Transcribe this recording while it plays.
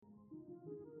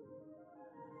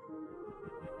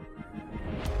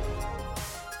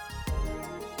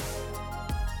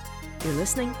You're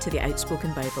listening to The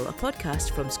Outspoken Bible, a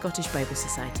podcast from Scottish Bible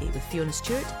Society with Fiona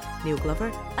Stewart, Neil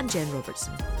Glover and Jen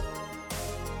Robertson.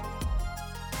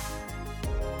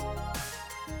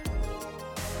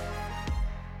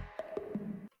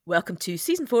 Welcome to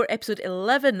Season 4, Episode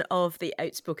 11 of The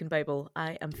Outspoken Bible.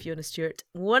 I am Fiona Stewart.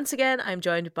 Once again, I'm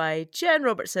joined by Jen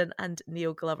Robertson and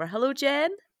Neil Glover. Hello,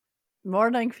 Jen.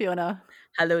 Morning, Fiona.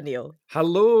 Hello, Neil.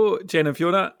 Hello, Jen and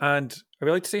Fiona. And I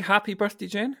would like to say happy birthday,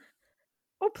 Jen.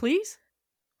 Oh, please.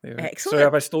 Excellent. Sorry,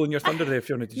 have I stolen your thunder there,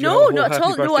 Fiona? Did you No, have a whole not at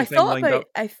all. happy No, I birthday thought thing about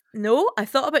lined I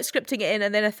thought about scripting it in,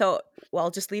 and then I thought, well,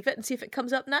 I'll just leave it and see if it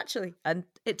comes up naturally, and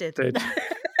it did. The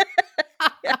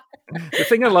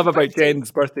thing I love about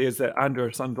Jen's birthday is that Andrew,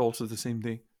 her son, also the same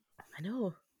day. I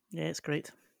know. Yeah, it's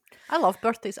great. I love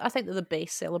birthdays. I think they're the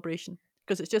best celebration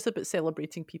because it's just about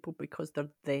celebrating people because they're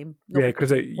them. Yeah,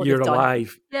 because you're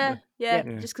alive. Yeah,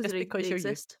 just Just because they you're you.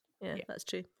 exist. Yeah, that's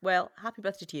true. Well, happy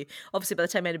birthday to you. Obviously, by the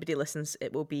time anybody listens,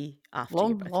 it will be after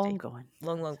your birthday. Long gone.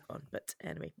 Long gone. But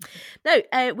anyway.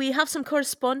 Now, we have some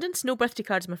correspondence. No birthday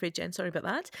cards, I'm afraid, Jen. Sorry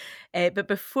about that. But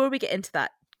before we get into that,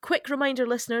 quick reminder,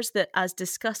 listeners, that as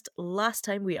discussed last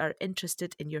time, we are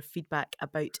interested in your feedback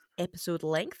about episode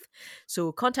length.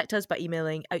 So contact us by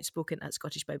emailing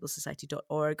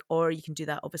outspoken@scottishbiblesociety.org, or you can do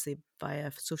that obviously via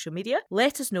social media.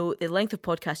 Let us know the length of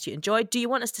podcast you enjoyed. Do you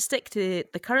want us to stick to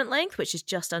the current length, which is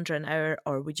just under an hour,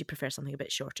 or would you prefer something a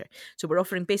bit shorter? So we're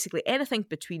offering basically anything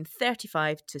between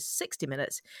 35 to 60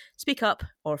 minutes. Speak up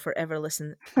or forever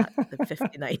listen at the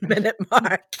 59-minute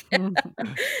mark.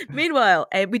 Meanwhile,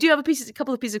 we do have a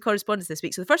couple of pieces of correspondence this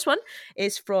week. So the first one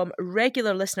is from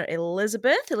regular listener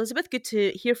Elizabeth. Elizabeth, good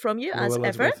to hear from you. Hello, as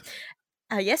Elizabeth.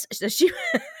 Ever. Yes, she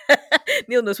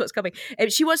Neil knows what's coming.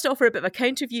 She wants to offer a bit of a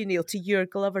counter view, Neil, to your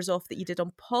Glover's Off that you did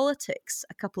on politics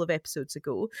a couple of episodes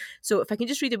ago. So if I can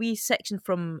just read a wee section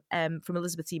from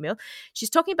Elizabeth's email. She's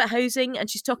talking about housing, and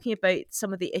she's talking about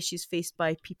some of the issues faced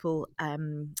by people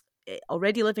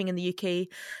already living in the UK,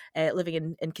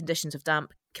 living in conditions of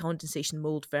damp, condensation,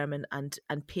 mould, vermin, and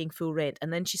paying full rent.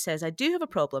 And then she says, I do have a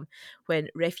problem when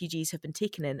refugees have been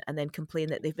taken in and then complain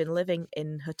that they've been living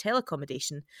in hotel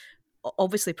accommodation,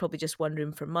 obviously probably just one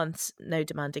room for months, now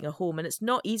demanding a home. And it's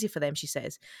not easy for them, she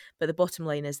says, but the bottom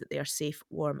line is that they are safe,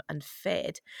 warm and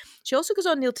fed. She also goes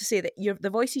on, Neil, to say that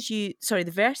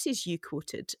the verses you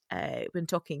quoted when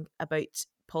talking about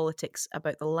politics,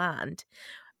 about the land,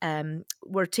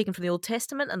 were taken from the Old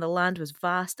Testament, and the land was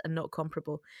vast and not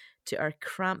comparable to our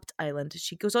cramped island.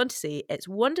 She goes on to say, it's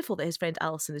wonderful that his friend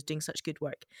Alison is doing such good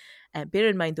work. Bear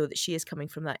in mind, though, that she is coming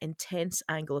from that intense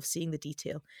angle of seeing the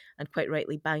detail and quite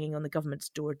rightly banging on the government's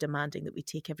door, demanding that we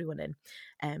take everyone in.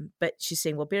 But she's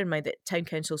saying, well, bear in mind that town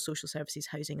councils, social services,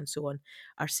 housing and so on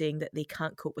are saying that they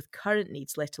can't cope with current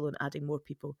needs, let alone adding more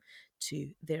people to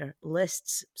their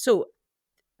lists. So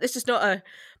this is not a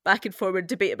back and forward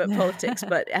debate about politics,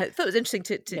 but I thought it was interesting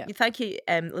to thank you,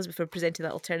 Elizabeth, for presenting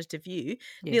that alternative view.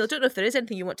 Yes. Neil, I don't know if there is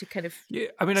anything you want to kind of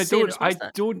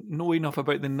I don't know enough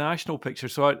about the national picture,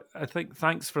 so I think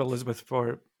thanks for Elizabeth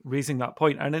for raising that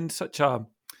point, and in such a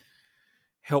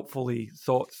helpfully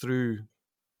thought through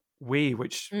way,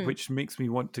 which makes me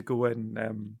want to go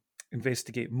and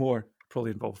investigate more. Probably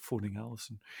involve phoning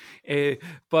Alison,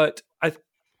 but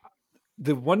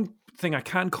the one thing I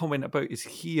can comment about is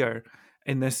here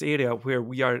in this area where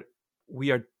we are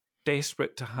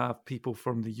desperate to have people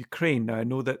from the Ukraine. Now I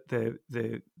know that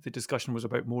the discussion was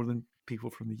about more than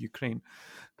people from the Ukraine,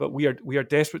 but we are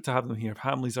desperate to have them here.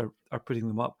 Families are putting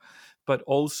them up, but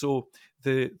also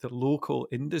the local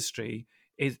industry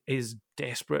is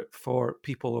desperate for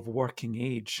people of working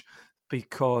age,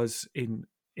 because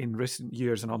in recent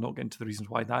years, and I'll not get into the reasons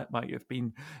why that might have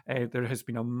been, there has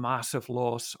been a massive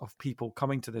loss of people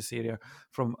coming to this area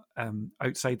from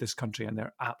outside this country, and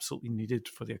they're absolutely needed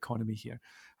for the economy here.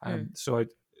 So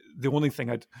the only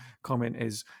thing I'd comment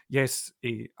is, yes,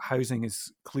 housing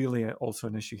is clearly also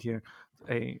an issue here,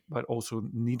 but also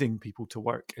needing people to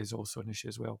work is also an issue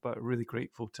as well. But really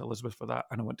grateful to Elizabeth for that,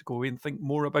 and I want to go away and think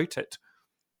more about it.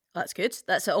 That's good.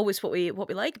 That's always what we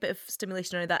like, a bit of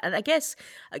stimulation around that. And I guess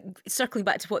circling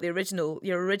back to what your original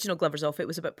Glover's Off, it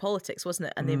was about politics, wasn't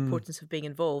it? And the importance of being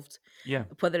involved. Yeah.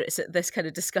 Whether it's at this kind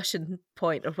of discussion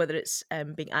point or whether it's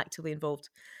being actively involved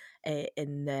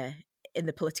in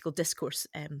the political discourse.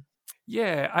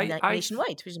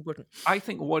 Nationwide, which is important. I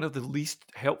think one of the least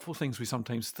helpful things we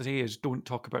sometimes say is don't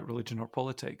talk about religion or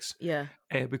politics. Yeah.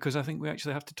 Because I think we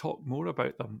actually have to talk more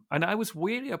about them. And I was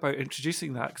wary about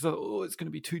introducing that because I thought, it's going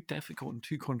to be too difficult and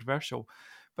too controversial.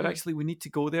 But actually, we need to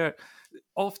go there.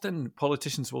 Often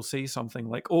politicians will say something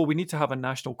like, we need to have a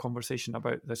national conversation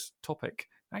about this topic.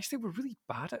 Actually, we're really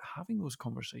bad at having those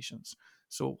conversations.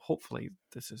 So hopefully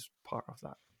this is part of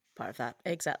that. part of that.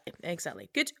 Exactly.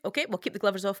 Good. Okay, we'll keep the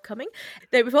Glovers off coming.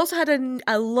 Now, we've also had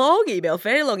a long email,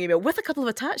 very long email, with a couple of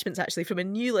attachments, actually, from a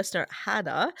new listener,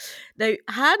 Hannah. Now,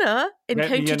 Hannah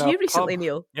encountered you recently,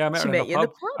 Neil. Yeah, I met her in a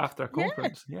pub after a Yeah.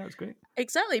 conference. Yeah, it was great.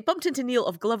 Exactly. Bumped into Neil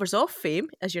of Glovers Off fame,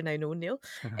 as you're now known, Neil,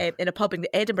 in a pub in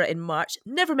Edinburgh in March.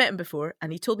 Never met him before,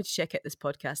 and he told me to check out this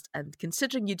podcast. And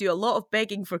considering you do a lot of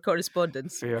begging for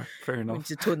correspondence, fair enough. I need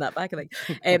to tone that back, I think.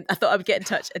 I thought I would get in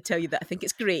touch and tell you that I think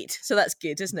it's great. So that's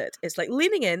good, isn't it? It's like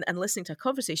leaning in and listening to a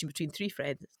conversation between three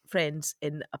friends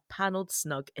in a panelled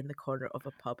snug in the corner of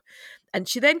a pub. And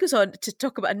she then goes on to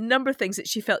talk about a number of things that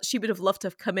she felt she would have loved to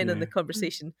have come in on the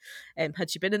conversation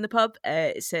had she been in the pub.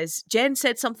 It says, Jen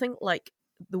said something like,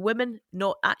 the women,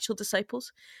 not actual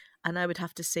disciples. And I would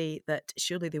have to say that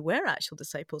surely they were actual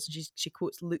disciples. And she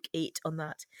quotes Luke 8 on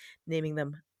that, naming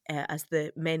them as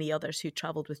the many others who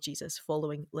travelled with Jesus,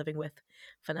 following, living with,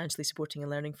 financially supporting and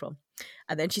learning from.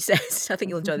 And then she says, I think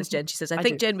you'll enjoy this, Jen. She says, I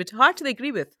think Jen would heartily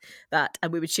agree with that,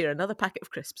 and we would share another packet of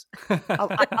crisps.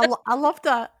 I love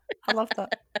that. I love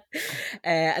that.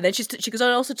 And then she goes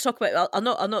on also to talk about, I'll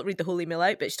not read the whole email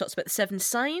out, but she talks about the 7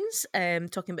 signs,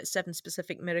 talking about 7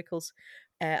 specific miracles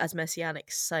as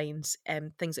messianic signs,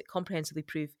 things that comprehensively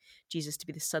prove Jesus to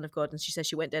be the Son of God. And she says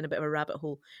she went down a bit of a rabbit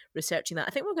hole researching that.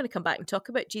 I think we're going to come back and talk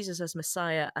about Jesus as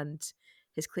Messiah and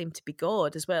his claim to be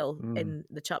God as well in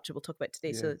the chapter we'll talk about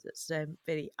today. So it's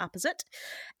very apposite.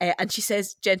 And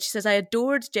Jen says, I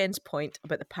adored Jen's point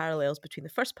about the parallels between the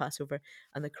first Passover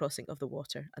and the crossing of the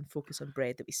water, and focus on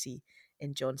bread that we see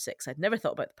in John 6. I'd never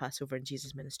thought about the Passover in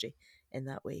Jesus' ministry in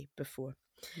that way before.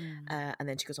 And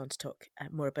then she goes on to talk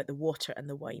more about the water and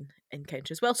the wine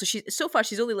encounter as well. So far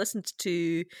she's only listened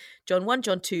to John 1,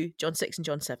 John 2, John 6 and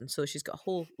John 7. So she's got a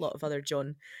whole lot of other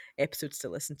John episodes to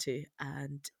listen to.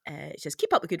 And she says,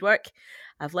 keep up the good work.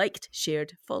 I've liked,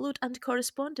 shared, followed and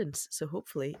corresponded. So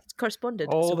hopefully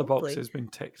all the boxes has been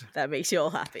ticked. That makes you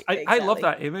all happy. I love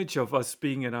that image of us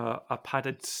being in a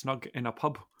padded snug in a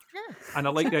pub. Yeah, and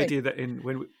I like the idea that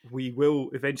when we will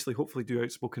eventually hopefully do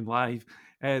Outspoken Live,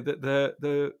 that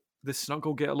the snug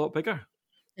will get a lot bigger.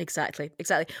 Exactly.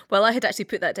 Well, I had actually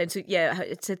put that down. So yeah,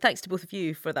 it said thanks to both of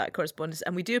you for that correspondence,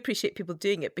 and we do appreciate people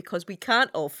doing it because we can't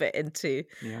all fit into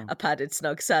a padded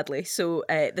snug, sadly. So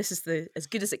this is as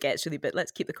good as it gets, really. But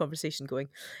let's keep the conversation going.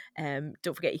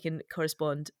 Don't forget, you can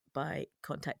correspond by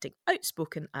contacting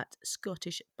Outspoken at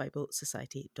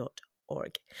ScottishBibleSociety.org.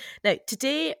 Now,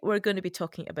 today we're going to be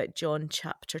talking about John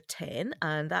chapter 10,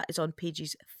 and that is on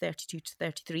pages 32 to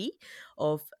 33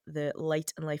 of the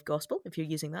Light and Life Gospel, if you're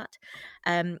using that.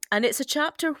 And it's a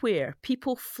chapter where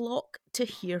people flock to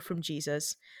hear from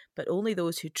Jesus, but only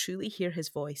those who truly hear his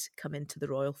voice come into the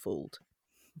royal fold.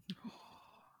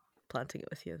 Planting it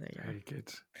with you there. Very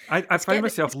good. I find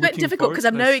myself looking forward to this. It's quite difficult because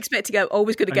I'm now expecting I'm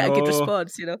always going to get a good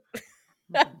response,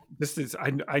 This is.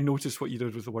 I noticed what you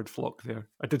did with the word flock there.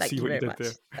 I did see what you did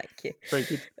there. Thank you. Very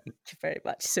good. Thank you very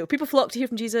much. So people flock to hear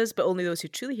from Jesus, but only those who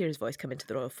truly hear his voice come into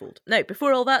the royal fold. Now,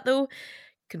 before all that, though,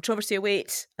 controversy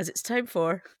awaits as it's time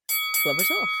for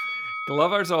Glovers Off.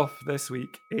 Glovers Off this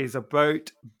week is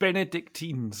about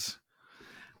Benedictines.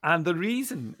 And the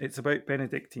reason it's about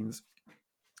Benedictines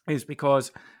is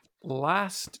because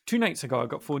 2 nights ago, I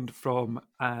got phoned from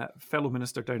a fellow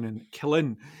minister down in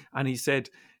Killin, and he said,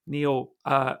 Neil,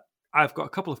 I've got a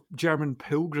couple of German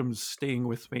pilgrims staying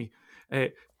with me.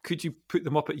 Could you put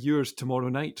them up at yours tomorrow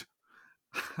night?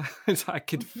 As I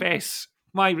confess,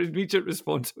 my immediate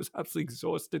response, was absolutely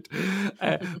exhausted,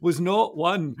 was not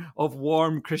one of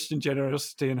warm Christian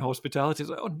generosity and hospitality.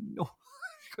 It's like, oh no,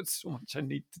 I've got so much I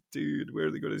need to do, and where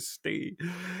are they going to stay?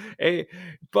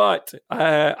 But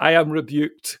I am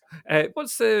rebuked.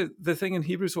 What's the thing in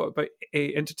Hebrews? What about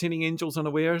entertaining angels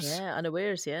unawares? Yeah,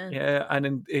 unawares, yeah. Yeah, and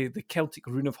in the Celtic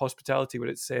rune of hospitality where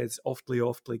it says,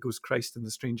 oftly goes Christ and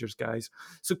the stranger's guys.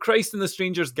 So Christ and the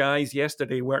stranger's guys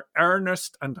yesterday were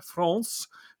Ernest and France,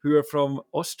 who are from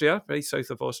Austria, very south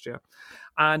of Austria.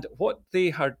 And what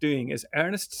they are doing is,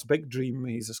 Ernest's big dream,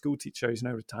 he's a school teacher, he's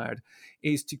now retired,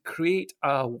 is to create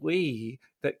a way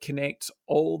that connects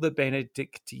all the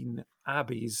Benedictine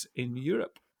abbeys in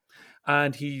Europe.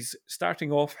 And he's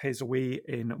starting off his way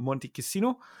in Monte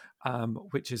Cassino,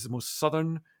 which is the most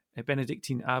southern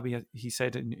Benedictine abbey, he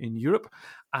said, in Europe.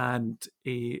 And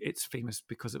it's famous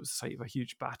because it was the site of a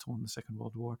huge battle in the Second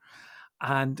World War.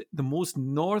 And the most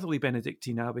northerly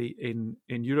Benedictine abbey in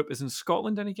Europe is in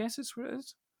Scotland. Any guesses where it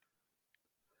is?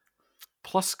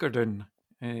 Pluscarden,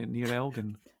 near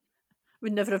Elgin.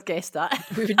 We'd never have guessed that.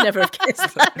 We would never have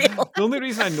guessed that. The only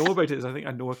reason I know about it is I think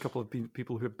I know a couple of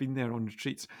people who have been there on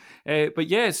retreats. But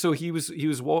yeah, so him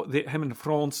and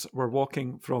France were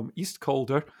walking from East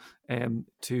Calder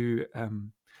to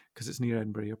because it's near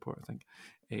Edinburgh Airport, I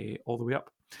think, all the way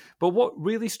up. But what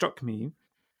really struck me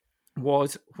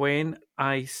was when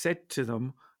I said to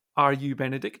them, "Are you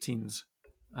Benedictines?"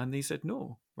 And they said,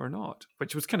 "No, we're not,"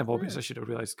 which was kind of obvious. I should have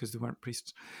realised because they weren't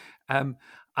priests.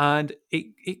 And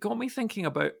it got me thinking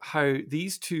about how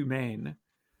these two men,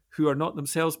 who are not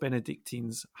themselves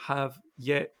Benedictines, have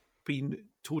yet been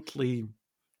totally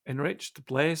enriched,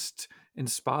 blessed,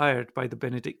 inspired by the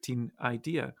Benedictine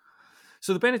idea.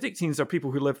 So the Benedictines are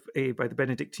people who live by the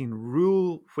Benedictine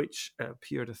rule, which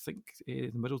appeared, I think,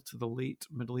 in the middle to the late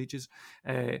Middle Ages,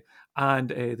 and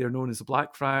they're known as the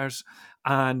Blackfriars.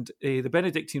 And the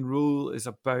Benedictine rule is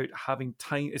about having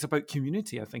time. It's about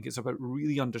community. I think it's about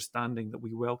really understanding that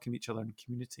we welcome each other in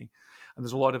community, and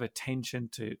there's a lot of attention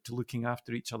to looking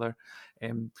after each other.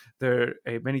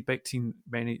 Many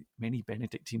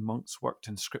Benedictine monks worked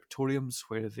in scriptoriums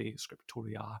where they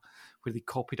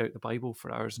copied out the Bible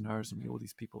for hours and hours, and we owe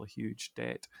these people a huge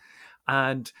debt.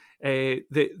 And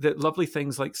the lovely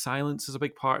things like silence is a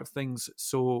big part of things.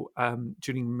 So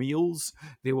during meals,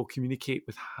 they will communicate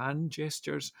with hand gestures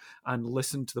and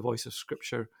listen to the voice of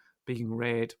Scripture being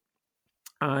read.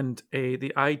 And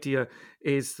the idea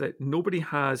is that nobody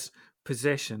has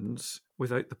possessions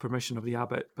without the permission of the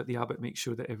abbot, but the abbot makes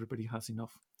sure that everybody has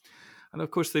enough. And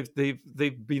of course, they've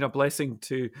been a blessing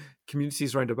to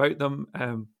communities round about them.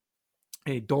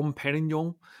 Dom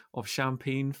Perignon of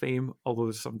Champagne fame, although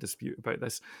there's some dispute about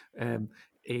this,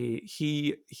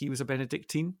 he was a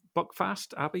Benedictine.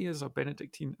 Buckfast Abbey is a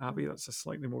Benedictine abbey. That's a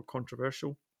slightly more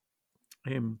controversial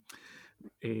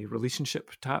a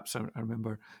relationship, perhaps. I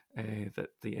remember that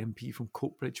the MP from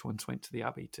Coatbridge once went to the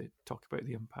abbey to talk about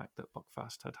the impact that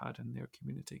Buckfast had in their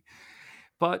community.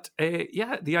 But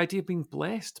the idea of being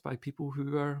blessed by people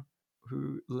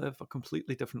who live a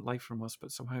completely different life from us,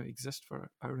 but somehow exist for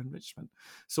our enrichment.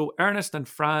 So Ernest and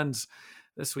Franz,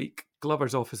 this week,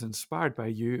 Glover's Off is inspired by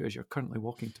you as you're currently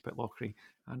walking to Pitlochry,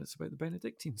 and it's about the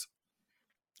Benedictines.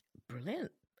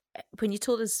 Brilliant. When you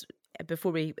told us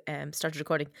before we started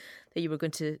recording that you were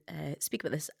going to speak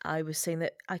about this, I was saying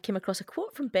that I came across a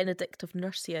quote from Benedict of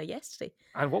Nursia yesterday.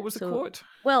 And what was the quote?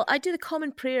 Well, I do the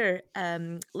Common Prayer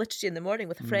liturgy in the morning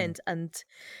with a friend, and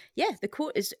the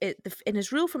quote is, in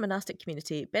his Rule for Monastic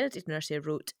Community, Benedict of Nursia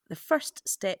wrote, "The first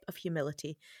step of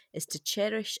humility is to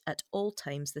cherish at all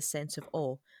times the sense of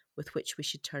awe with which we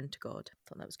should turn to God." I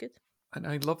thought that was good. And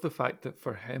I love the fact that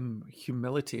for him,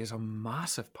 humility is a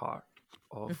massive part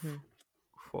of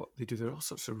what they do. There are all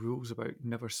sorts of rules about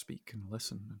never speak and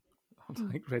listen.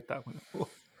 I read that one. Oh,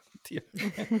 dear.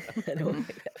 Jen,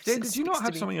 did you not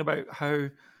have something about how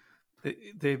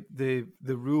the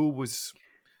rule was,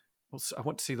 well, I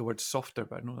want to say the word softer,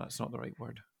 but I know that's not the right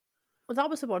word. Well, that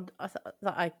was the word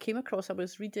that I came across. I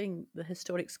was reading the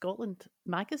Historic Scotland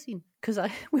magazine because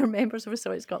we were members of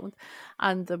Historic Scotland,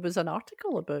 and there was an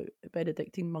article about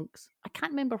Benedictine monks. I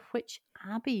can't remember which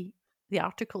abbey the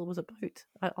article was about.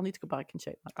 I'll need to go back and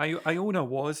check that. Iona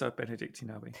was a Benedictine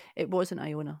abbey. It was in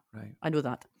Iona. Right. I know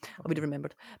that. Okay. I would have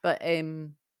remembered. But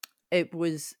it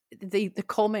was the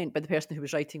comment by the person who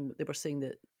was writing, they were saying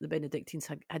that the Benedictines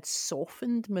had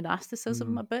softened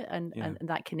monasticism a bit and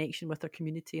that connection with their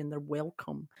community and their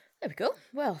welcome. There we go.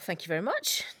 Well, thank you very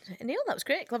much, Neil. That was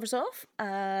great. Glover's Off.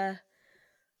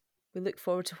 We look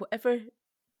forward to whatever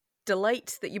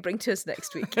delight that you bring to us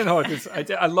next week. I love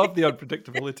the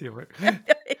unpredictability of it.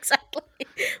 Exactly.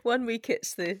 One week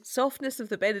it's the softness of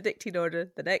the Benedictine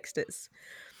order, the next it's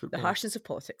football. The harshness of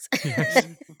politics.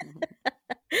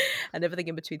 And everything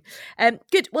in between.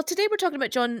 Good. Well, today we're talking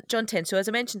about John 10. So as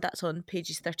I mentioned, that's on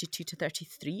pages 32 to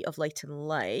 33 of Light and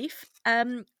Life.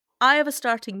 I have a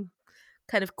starting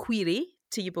kind of query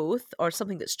to you both, or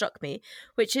something that struck me,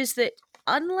 which is that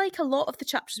unlike a lot of the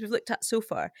chapters we've looked at so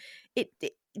far,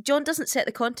 John doesn't set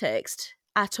the context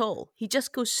at all. He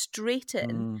just goes straight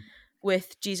in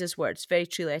with Jesus' words, "Very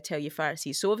truly I tell you,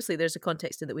 Pharisees." So obviously there's a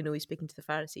context in that we know he's speaking to the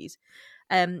Pharisees.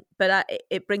 But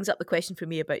it brings up the question for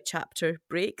me about chapter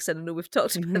breaks, and I know we've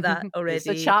talked about that already. It's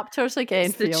the chapters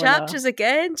again, Fiona. Chapters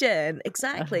again, Jen.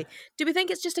 Exactly. Do we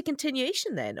think it's just a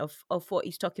continuation then of what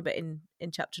he's talking about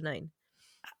in chapter 9?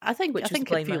 I think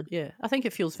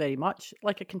it feels very much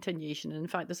like a continuation. And in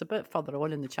fact, there's a bit further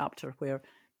on in the chapter where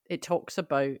it talks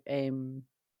about can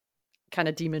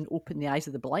a demon open the eyes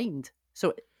of the blind?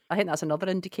 So I think that's another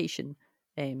indication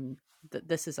that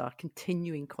this is a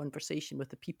continuing conversation with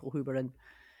the people who were in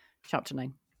chapter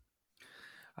 9.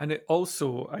 And it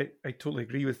also, I totally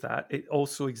agree with that. It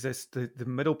also exists, the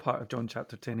middle part of John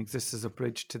chapter 10 exists as a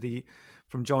bridge to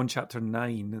from John chapter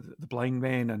 9, the blind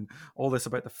men and all this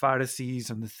about the Pharisees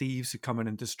and the thieves who come in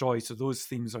and destroy. So those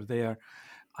themes are there.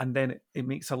 and then it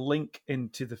makes a link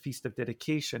into the Feast of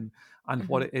Dedication and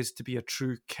what it is to be a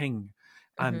true king.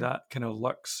 And that kind of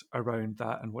lurks around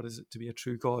that, and what is it to be a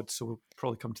true God? So we'll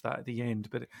probably come to that at the end.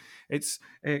 But it's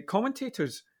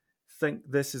commentators think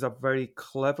this is a very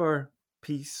clever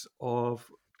piece of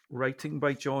writing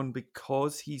by John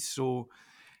because he so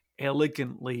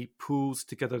elegantly pulls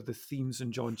together the themes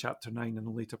in John chapter 9 and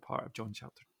the later part of John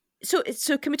chapter. So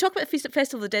can we talk about the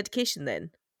Festival of Dedication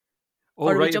then? Oh,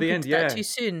 or are right we jumping at the end, to yeah. that too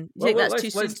soon?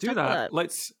 Let's do that.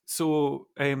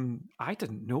 I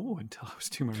didn't know until I was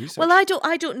doing my research. Well,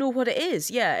 I don't know what it is.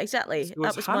 Yeah, exactly. So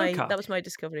that was my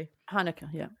discovery. Hanukkah,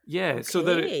 yeah. Yeah.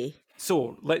 Okay.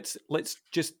 So let's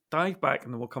just dive back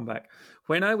and then we'll come back.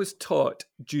 When I was taught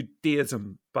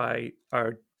Judaism by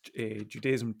our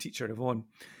Judaism teacher Yvonne,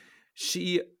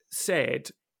 she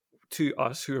said to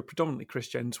us who are predominantly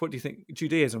Christians, what do you think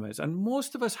Judaism is? And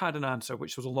most of us had an answer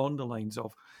which was along the lines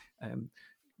of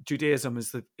Judaism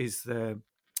is the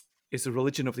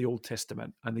religion of the Old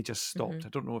Testament, and they just stopped. I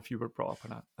don't know if you were brought up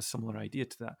in a similar idea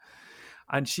to that.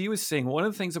 And she was saying one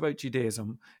of the things about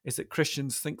Judaism is that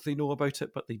Christians think they know about it,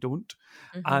 but they don't.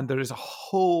 And there is a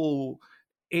whole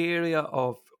area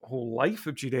of whole life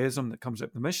of Judaism that comes out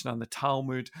of the Mishnah and the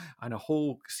Talmud, and a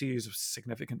whole series of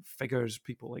significant figures,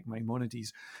 people like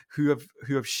Maimonides, who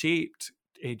have shaped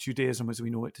Judaism as we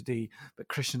know it today, but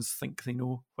Christians think they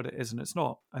know what it is and it's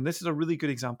not. And this is a really good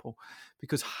example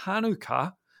because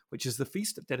Hanukkah, which is the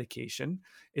Feast of Dedication,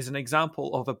 is an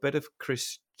example of a bit of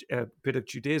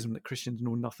Judaism that Christians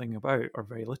know nothing about or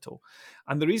very little.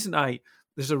 And the reason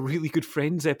there's a really good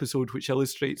Friends episode which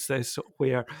illustrates this,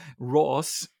 where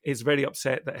Ross is very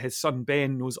upset that his son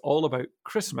Ben knows all about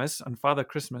Christmas, and Father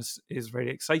Christmas is very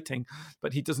exciting,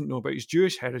 but he doesn't know about his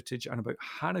Jewish heritage and about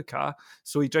Hanukkah,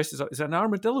 so he dresses up as an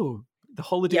armadillo. The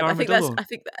holiday armadillo. I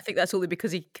think that's only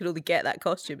because he can only get that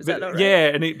costume. Is that not right?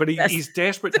 Yeah, he's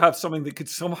desperate to have something that could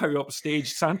somehow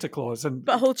upstage Santa Claus.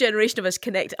 But a whole generation of us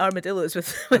connect armadillos with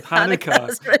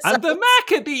Hanukkah and the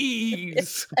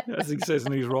Maccabees, as he says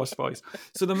in his Ross voice.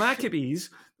 So the Maccabees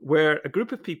were a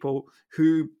group of people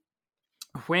who,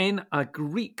 when a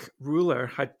Greek ruler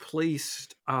had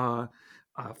placed an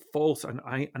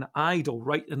idol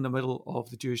right in the middle of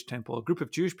the Jewish temple, a group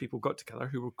of Jewish people got together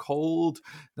who were called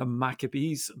the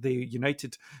Maccabees. They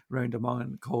united around a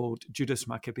man called Judas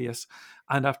Maccabeus,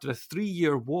 and after a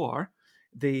 3-year war,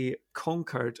 they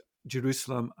conquered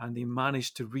Jerusalem and they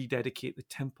managed to rededicate the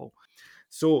temple.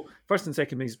 So First and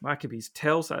Second Maccabees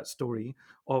tells that story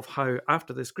of how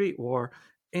after this great war,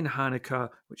 in Hanukkah,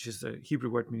 which is the Hebrew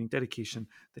word meaning dedication,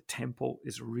 the temple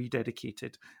is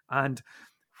rededicated. And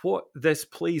what this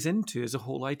plays into is a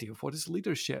whole idea of what is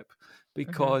leadership,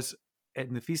 because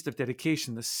in the Feast of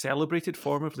Dedication, the celebrated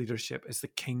form of leadership is the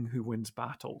king who wins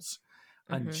battles.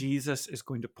 And Jesus is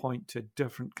going to point to a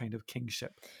different kind of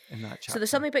kingship in that chapter. So there's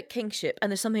something about kingship,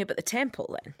 and there's something about the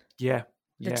temple then. Yeah.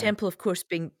 The temple, of course,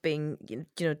 being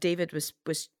David was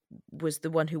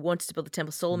the one who wanted to build the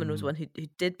temple. Solomon was one who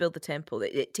did build the temple.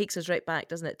 It takes us right back,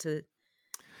 doesn't it, to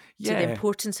the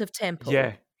importance of temple.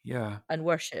 Yeah, and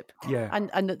worship. Yeah,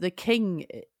 and the king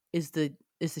is the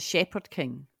shepherd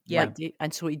king. Yeah,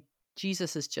 and so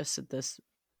Jesus is just this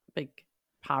big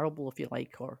parable, if you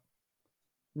like, or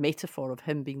metaphor of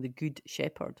him being the good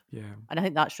shepherd. Yeah, and I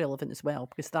think that's relevant as well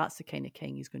because that's the kind of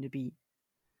king he's going to be.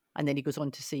 And then he goes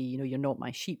on to say, you're not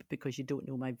my sheep because you don't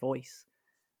know my voice.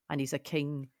 And he's a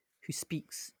king who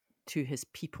speaks to his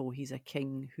people. He's a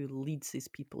king who leads his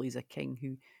people. He's a king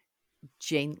who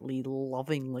gently,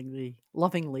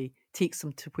 lovingly takes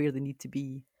them to where they need to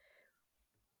be.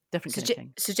 Different kind of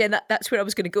king. So Jen, that's where I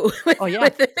was going to go with,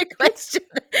 with the question.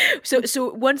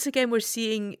 So once again, we're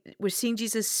seeing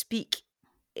Jesus speak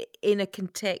in a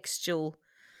contextual.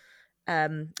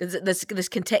 This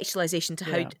contextualization to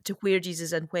how to where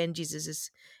Jesus and when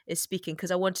Jesus is speaking,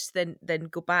 because I wanted to then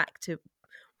go back to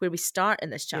where we start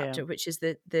in this chapter, which is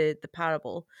the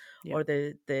parable or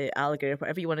the allegory or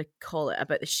whatever you want to call it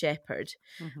about the shepherd,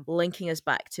 linking us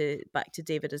back to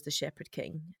David as the shepherd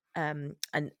king.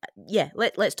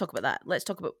 Let's talk about that. Let's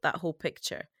talk about that whole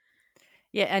picture.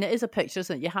 Yeah, and it is a picture,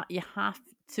 isn't it? You have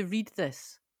to read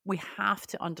this. We have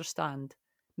to understand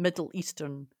Middle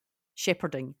Eastern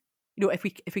shepherding.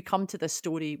 If we come to this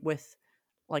story with,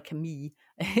 like me,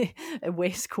 a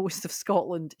west coast of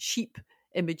Scotland, sheep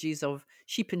images of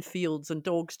sheep in fields and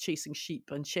dogs chasing sheep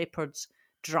and shepherds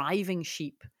driving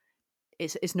sheep,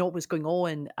 it's not what's going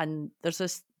on. And there's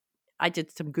this. I did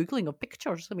some Googling of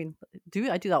pictures. I mean,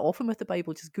 I do that often with the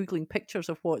Bible, just Googling pictures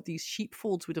of what these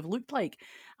sheepfolds would have looked like.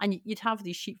 And you'd have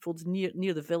these sheepfolds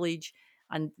near the village,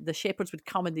 and the shepherds would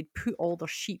come and they'd put all their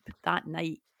sheep that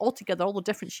night, all together, all the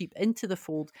different sheep into the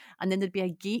fold, and then there'd be a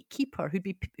gatekeeper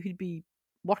who'd be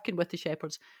working with the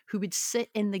shepherds, who would sit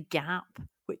in the gap,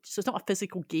 so it's not a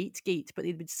physical gate, but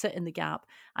they would sit in the gap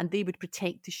and they would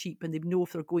protect the sheep, and they'd know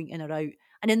if they're going in or out.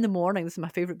 And in the morning, this is my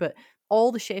favourite bit,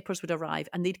 all the shepherds would arrive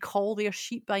and they'd call their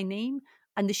sheep by name,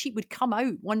 and the sheep would come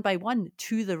out one by one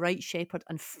to the right shepherd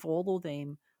and follow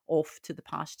them off to the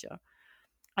pasture.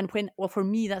 And for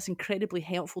me, that's incredibly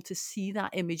helpful to see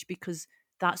that image, because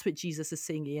that's what Jesus is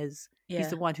saying he is. Yeah. He's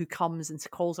the one who comes and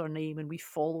calls our name, and we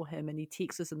follow him, and he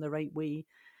takes us in the right way.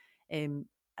 And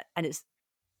it's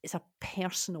a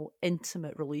personal,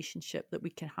 intimate relationship that we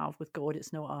can have with God.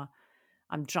 It's not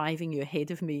I'm driving you ahead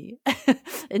of me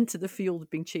into the field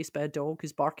being chased by a dog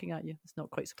who's barking at you. It's not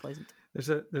quite so pleasant.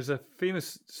 There's a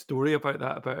famous story about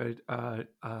that, about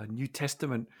a New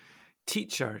Testament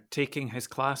teacher taking his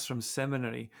class from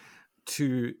seminary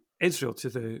to Israel, to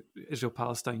the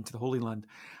Israel-Palestine, to the Holy Land,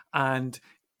 and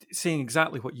saying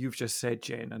exactly what you've just said,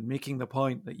 Jen, and making the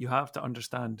point that you have to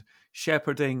understand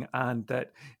shepherding, and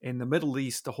that in the Middle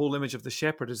East, the whole image of the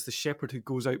shepherd is the shepherd who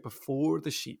goes out before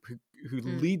the sheep, who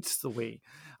leads the way,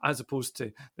 as opposed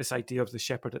to this idea of the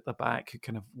shepherd at the back who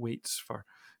kind of waits for,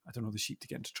 I don't know, the sheep to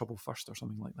get into trouble first or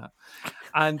something like that.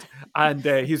 And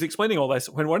he was explaining all this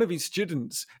when one of his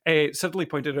students suddenly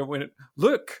pointed out, went,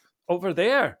 "Look, over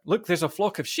there, look, there's a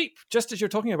flock of sheep, just as you're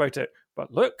talking about it.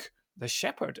 But look, the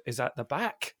shepherd is at the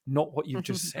back, not what you've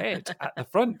just said, at the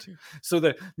front." So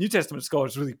the New Testament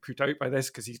scholars really put out by this,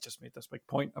 because he's just made this big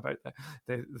point about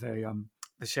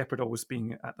the shepherd always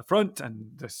being at the front,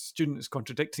 and the student is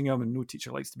contradicting him, and no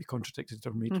teacher likes to be contradicted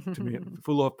or made to be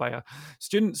full of by a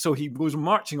student. So he goes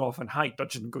marching off, and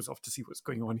Dudgeon goes off to see what's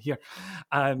going on here.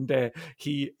 And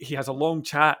he has a long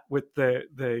chat with the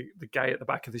guy at the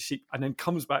back of the sheep, and then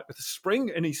comes back with a spring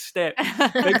in his step,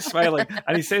 big smiling,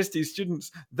 and he says to his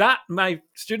students, "That, my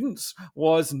students,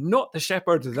 was not the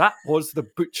shepherd, that was the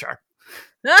butcher."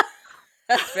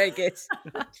 Very good.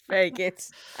 Very good.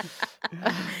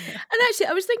 And actually,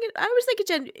 I was thinking,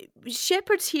 Jen,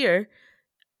 shepherds here,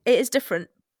 it is different,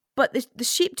 but the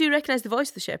sheep do recognise the voice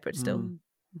of the shepherd still.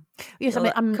 Yes, I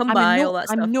mean,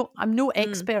 I'm no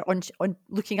expert on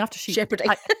looking after sheep. Shepherding.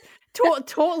 I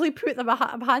totally put my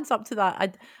hands up to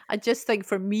that. I just think,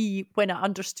 for me, when I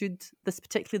understood this,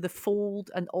 particularly the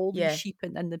fold and all these sheep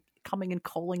and the coming and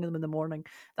calling them in the morning,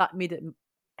 that made it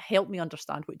help me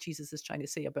understand what Jesus is trying to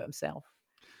say about himself.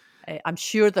 I'm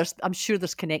sure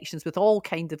there's connections with all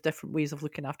kinds of different ways of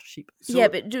looking after sheep. So,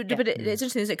 but it's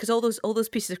interesting, isn't it? Because all those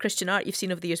pieces of Christian art you've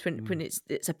seen over the years, when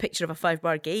it's a picture of a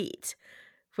 5-bar gate,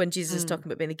 when Jesus is talking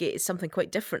about being the gate, it's something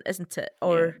quite different, isn't it?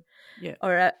 Or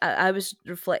I was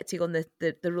reflecting on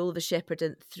the role of the shepherd,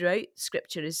 and throughout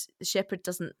Scripture is the shepherd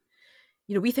doesn't.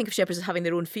 We think of shepherds as having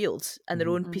their own fields and their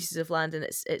own pieces of land, and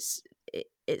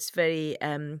it's very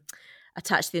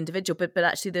attached to the individual, but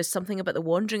actually there's something about the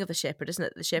wandering of the shepherd, isn't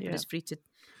it? The shepherd is free to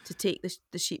take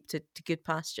the sheep to good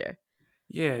pasture.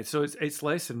 Yeah, so it's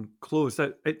less enclosed.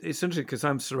 It's interesting because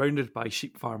I'm surrounded by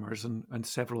sheep farmers, and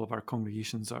several of our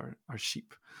congregations are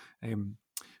sheep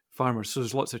farmers. So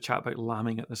there's lots of chat about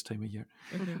lambing at this time of year.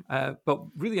 Mm-hmm. But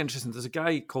really interesting, there's a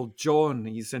guy called John.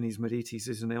 He's in his mid-80s.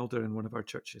 He's an elder in one of our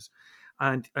churches,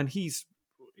 and he's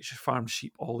farmed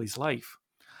sheep all his life.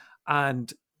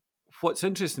 And what's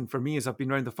interesting for me is I've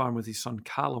been around the farm with his son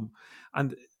Callum,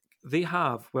 and they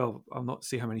have, well, I'll not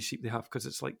say how many sheep they have because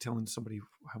it's like telling somebody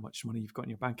how much money you've got in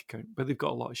your bank account, but they've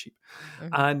got a lot of sheep. Mm-hmm.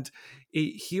 And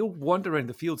he'll wander around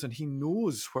the fields and he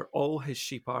knows where all his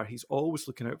sheep are. He's always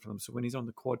looking out for them. So when he's on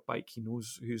the quad bike, he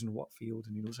knows who's in what field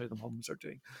and he knows how the mums are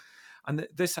doing. And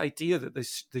this idea that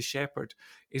the shepherd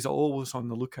is always on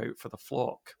the lookout for the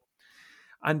flock.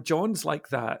 And John's like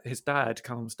that. His dad,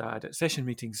 Callum's dad, at session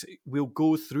meetings, will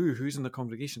go through who's in the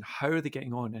congregation, how are they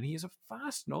getting on? And he has a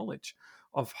vast knowledge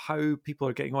of how people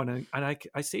are getting on. And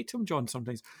I say to him, John,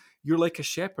 sometimes, you're like a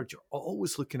shepherd. You're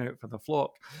always looking out for the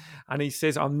flock. And he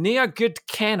says, I'm nae a good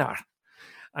kenner.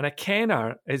 And a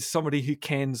kenner is somebody who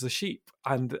kens the sheep.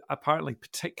 And apparently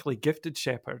particularly gifted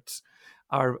shepherds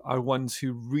are ones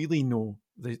who really know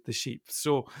the sheep.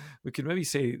 So we could maybe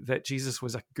say that Jesus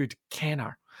was a good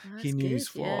kenner. He knew his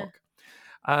flock.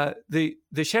 Yeah.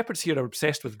 The shepherds here are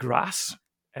obsessed with grass.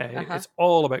 It's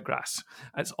all about grass.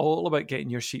 It's all about getting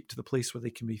your sheep to the place where they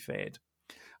can be fed.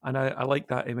 And I like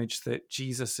that image that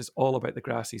Jesus is all about the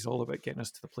grass. He's all about getting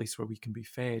us to the place where we can be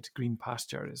fed. Green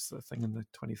pasture is the thing in the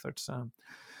 23rd Psalm.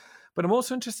 But I'm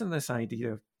also interested in this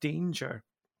idea of danger,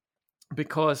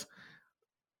 because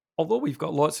although we've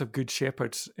got lots of good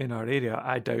shepherds in our area,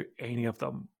 I doubt any of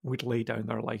them would lay down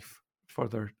their life for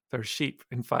their sheep.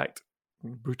 In fact,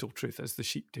 brutal truth is the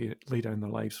sheep lay down their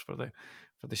lives for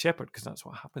the shepherd, because that's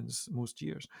what happens most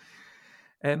years.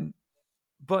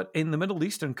 But in the Middle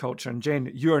Eastern culture, and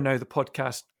Jen, you are now the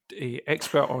podcast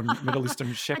expert on Middle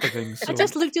Eastern shepherding. So. I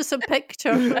just looked at some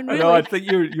pictures. And really... No, I think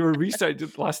you were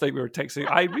researching. Last night we were texting.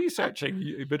 I'm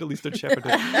researching Middle Eastern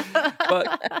shepherding.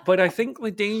 but I think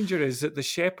the danger is that the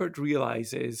shepherd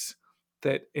realizes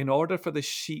that in order for the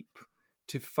sheep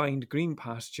to find green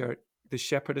pasture, the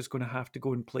shepherd is going to have to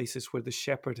go in places where the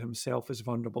shepherd himself is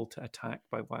vulnerable to attack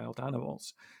by wild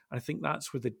animals. And I think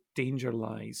that's where the danger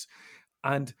lies.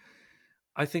 And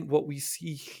I think what we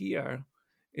see here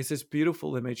is this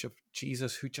beautiful image of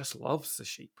Jesus who just loves the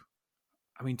sheep.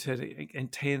 I mean, to the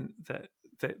intent that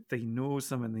they knows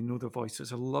them and they know their voice.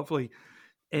 It's a lovely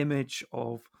image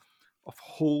of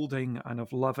holding and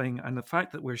of loving, and the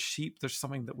fact that we're sheep, there's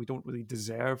something that we don't really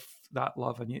deserve that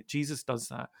love, and yet Jesus does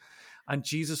that. And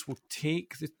Jesus will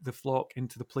take the flock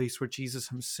into the place where Jesus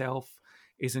himself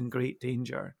is in great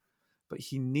danger. But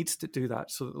he needs to do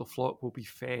that so that the flock will be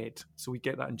fed. So we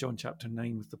get that in John chapter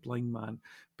 9 with the blind man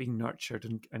being nurtured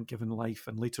and given life.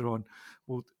 And later on,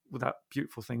 with that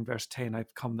beautiful thing, verse 10,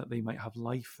 I've come that they might have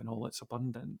life in all its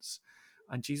abundance.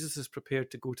 And Jesus is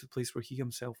prepared to go to the place where he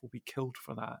himself will be killed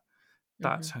for that.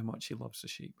 That's how much he loves the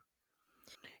sheep.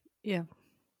 Yeah.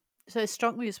 So it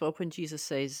struck me as well when Jesus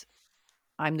says,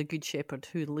 I'm the good shepherd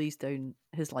who lays down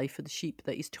his life for the sheep,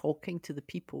 that he's talking to the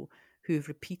people who have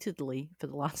repeatedly, for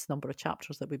the last number of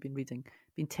chapters that we've been reading,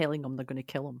 been telling him they're going to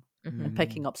kill him and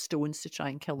picking up stones to try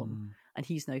and kill him. And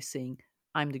he's now saying,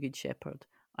 I'm the good shepherd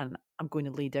and I'm going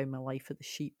to lay down my life for the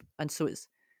sheep. And so it's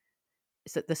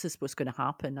that this is what's going to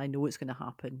happen. I know it's going to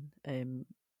happen.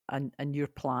 And your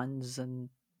plans and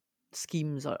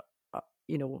schemes are,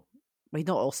 we're not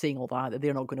all saying all that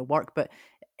they're not going to work, but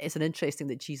it's an interesting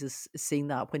that Jesus is saying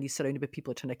that when he's surrounded by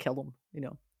people trying to kill him,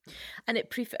 And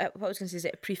what I was going to say is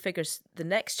it prefigures the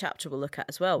next chapter we'll look at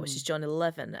as well, which is John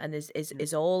 11, and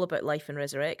is all about life and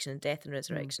resurrection and death and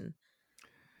resurrection.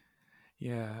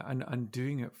 Yeah, and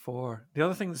doing it for... The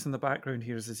other thing that's in the background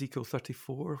here is Ezekiel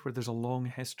 34, where there's a long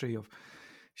history of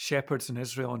shepherds in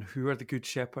Israel and who are the good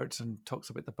shepherds, and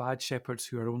talks about the bad shepherds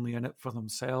who are only in it for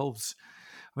themselves.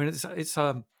 I mean,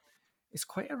 it's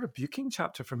quite a rebuking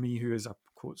chapter for me, who is a,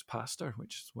 quotes, pastor,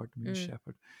 which is the word means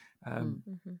shepherd.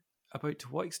 About to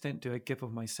what extent do I give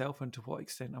of myself and to what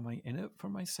extent am I in it for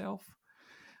myself?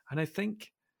 And I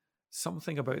think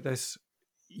something about this,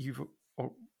 you've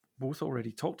both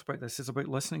already talked about this, is about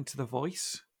listening to the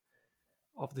voice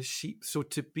of the sheep. So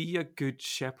to be a good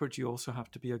shepherd, you also have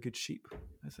to be a good sheep,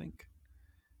 I think.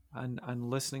 And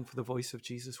listening for the voice of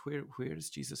Jesus. Where is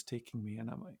Jesus taking me? And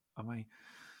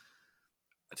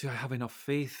do I have enough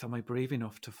faith? Am I brave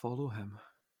enough to follow him?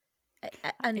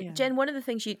 And Jen, one of the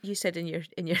things you said in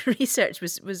your research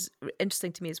was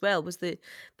interesting to me as well, was that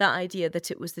idea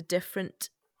that it was the different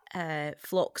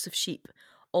flocks of sheep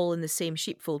all in the same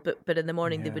sheepfold, but in the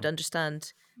morning they would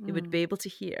understand, they would be able to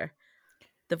hear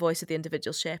the voice of the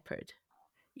individual shepherd.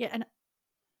 Yeah, and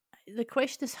the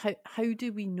question is how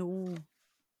do we know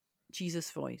Jesus'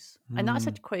 voice? And that's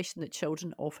a question that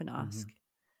children often ask.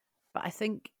 But I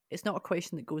think it's not a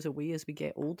question that goes away as we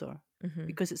get older,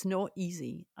 because it's not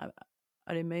easy.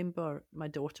 I remember my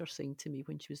daughter saying to me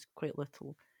when she was quite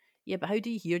little, yeah, but how do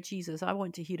you hear Jesus? I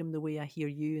want to hear him the way I hear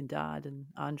you and Dad and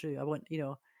Andrew. I want,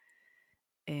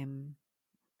 and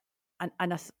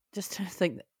I just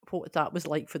think what that was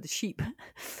like for the sheep.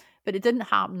 But it didn't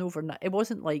happen overnight. It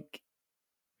wasn't like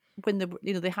when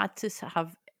they had to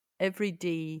have every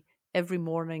day, every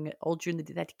morning, all during the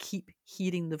day, they had to keep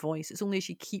hearing the voice. It's only as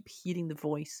you keep hearing the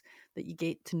voice that you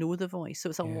get to know the voice. So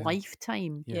it's a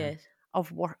lifetime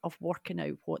of working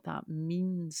out what that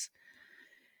means.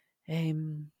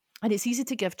 And it's easy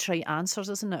to give trite answers,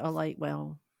 isn't it? Or like,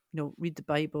 well, read the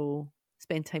Bible,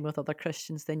 spend time with other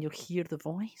Christians, then you'll hear the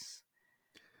voice.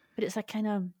 But it's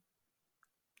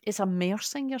it's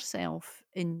immersing yourself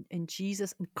in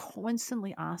Jesus and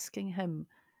constantly asking him,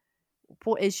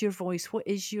 what is your voice? What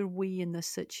is your way in this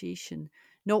situation?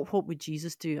 Not what would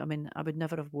Jesus do? I mean, I would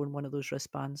never have worn one of those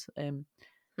wristbands.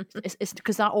 It's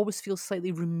because that always feels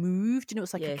slightly removed.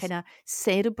 It's like a kind of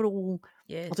cerebral,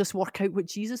 I'll just work out what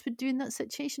Jesus would do in that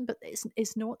situation. But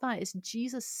it's not that. It's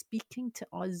Jesus speaking to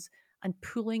us and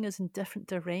pulling us in different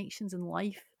directions in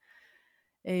life.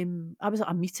 I was at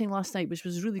a meeting last night, which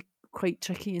was really quite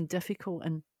tricky and difficult.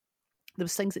 And there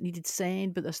was things that needed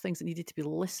said, but there's things that needed to be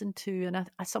listened to. And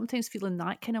I sometimes feel in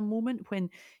that kind of moment when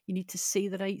you need to say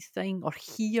the right thing or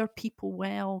hear people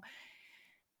well,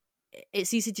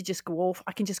 it's easy to just go off.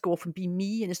 I can just go off and be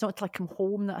me. And it's not until I come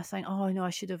home that I think, oh no, I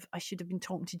should have been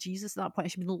talking to Jesus at that point. I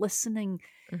should have been listening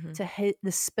to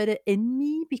the Spirit in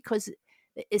me, because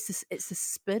It's the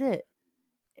spirit.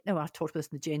 Now, I've talked about this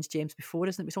in the James before,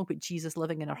 isn't it? We talk about Jesus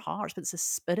living in our hearts, but it's the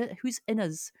spirit who's in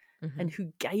us and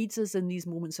who guides us in these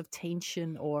moments of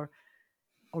tension or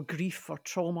grief or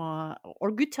trauma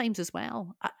or good times as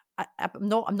well. I'm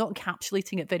not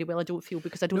encapsulating it very well, I don't feel,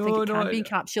 because I don't think it can be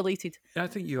encapsulated. I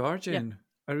think you are, Jen. Yeah.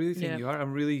 I really think you are.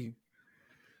 And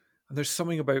there's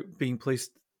something about being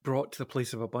brought to the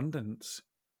place of abundance.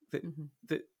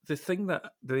 The thing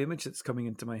the image that's coming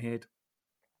into my head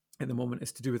at the moment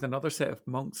is to do with another set of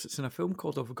monks. It's in a film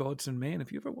called Of Gods and Men.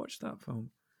 Have you ever watched that film?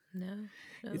 No.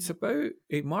 It's about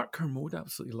Mark Kermode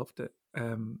absolutely loved it.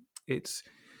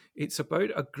 It's about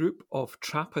a group of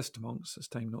Trappist monks, this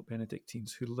time not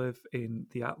Benedictines, who live in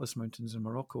the Atlas Mountains in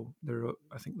Morocco.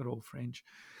 I think they're all French.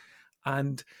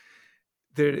 And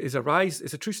there is a rise,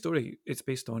 it's a true story, it's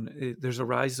based on, there's a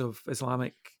rise of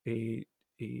Islamic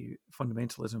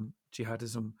fundamentalism,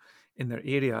 jihadism in their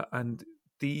area. And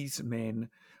these men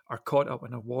are caught up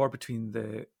in a war between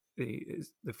the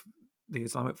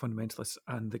Islamic fundamentalists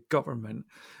and the government,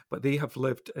 but they have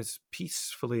lived as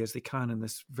peacefully as they can in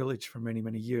this village for many,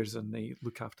 many years, and they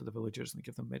look after the villagers and they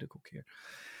give them medical care.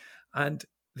 And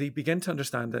they begin to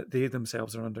understand that they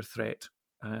themselves are under threat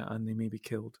and they may be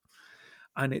killed.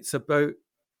 And it's about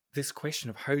this question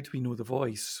of how do we know the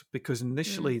voice? Because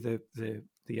initially the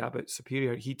abbot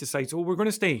superior, he decides, we're going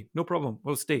to stay, no problem,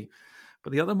 we'll stay.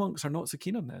 But the other monks are not so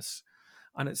keen on this.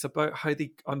 And it's about how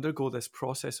they undergo this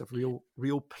process of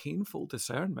real painful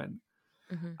discernment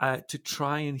to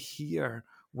try and hear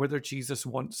whether Jesus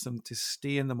wants them to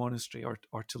stay in the monastery or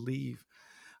to leave.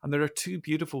 And there are two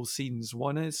beautiful scenes.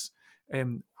 One is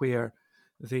where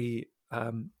the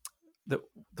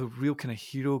real kind of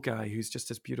hero guy, who's just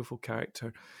this beautiful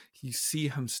character, you see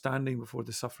him standing before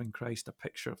the suffering Christ, a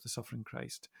picture of the suffering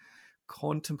Christ,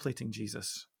 contemplating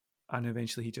Jesus. And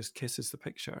eventually he just kisses the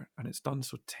picture, and it's done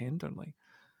so tenderly.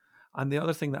 And the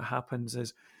other thing that happens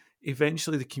is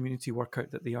eventually the community work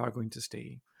out that they are going to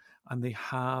stay, and they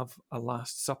have a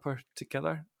Last Supper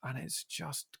together, and it's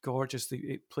just gorgeous.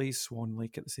 It plays Swan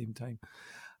Lake at the same time.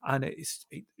 And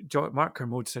Mark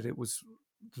Kermode said it was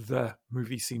the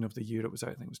movie scene of the year it was out.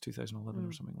 I think it was 2011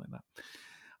 or something like that.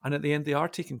 And at the end, they are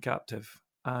taken captive,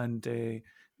 and they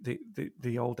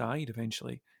all died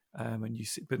eventually. And you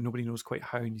see, but nobody knows quite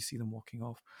how, and you see them walking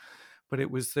off. But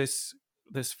it was this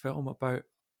film about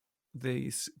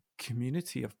this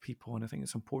community of people, and I think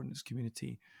it's important, this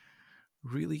community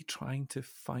really trying to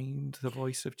find the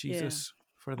voice of Jesus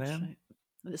for them.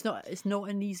 Right. It's not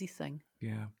an easy thing.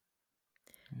 Yeah.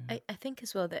 I think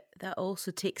as well that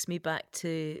also takes me back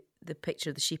to the picture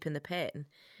of the sheep in the pen.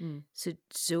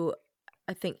 So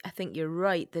I think you're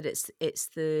right that it's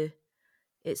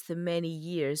the many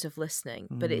years of listening,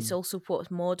 but it's also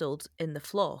what's modelled in the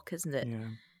flock, isn't it? Yeah.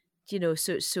 You know,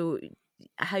 so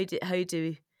how do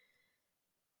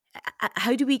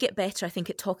we get better, I think,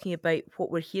 at talking about what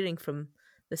we're hearing from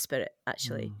the Spirit,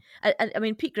 actually? I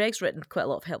mean, Pete Gregg's written quite a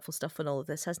lot of helpful stuff on all of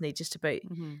this, hasn't he? Just about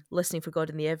listening for God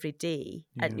in the everyday.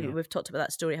 Yeah. And we've talked about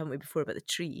that story, haven't we, before, about the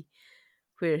tree,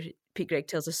 where Pete Gregg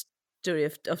tells a story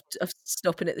of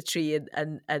stopping at the tree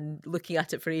and looking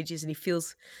at it for ages, and he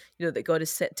feels, that God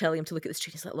is telling him to look at this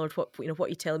tree. He's like, Lord, what are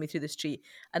you telling me through this tree?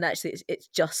 And actually, it's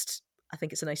just, I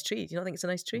think it's a nice tree. Do you not think it's a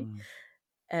nice tree?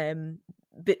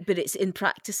 But it's in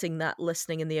practicing that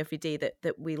listening in the everyday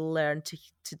that we learn to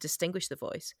distinguish the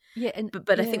voice. Yeah,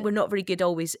 but I think we're not very good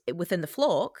always within the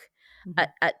flock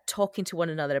at talking to one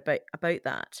another about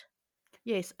that.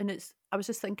 Yes, and I was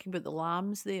just thinking about the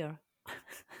lambs there.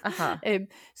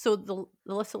 So the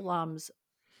little lambs,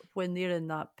 when they're in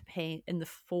that pen in the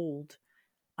fold,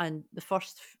 and the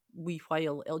first wee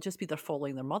while it'll just be they're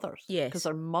following their mothers. Yes, because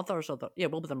their mothers will be their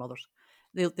mothers.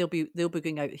 They'll be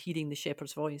going out hearing the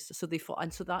shepherd's voice. So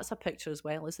and so that's a picture as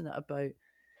well, isn't it, about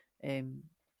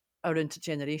our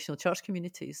intergenerational church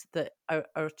communities, that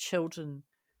our children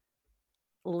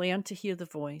learn to hear the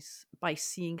voice by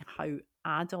seeing how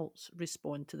adults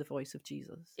respond to the voice of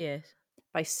Jesus. Yes.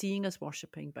 By seeing us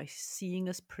worshipping, by seeing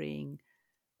us praying,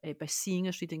 by seeing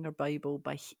us reading our Bible,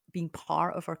 by being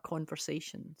part of our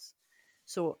conversations.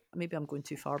 So maybe I'm going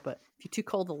too far, but if you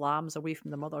took all the lambs away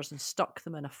from the mothers and stuck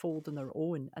them in a fold on their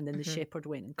own, and then the shepherd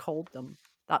went and called them,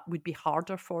 that would be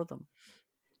harder for them.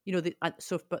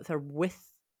 But they're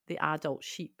with the adult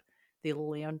sheep, they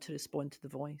learn to respond to the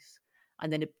voice,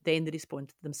 and then they respond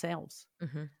to themselves.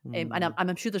 And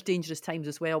I'm sure there's dangerous times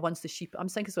as well. Once the sheep, I'm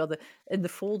thinking as well that in the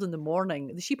fold in the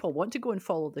morning, the sheep all want to go and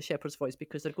follow the shepherd's voice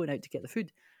because they're going out to get the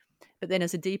food. But then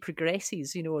as the day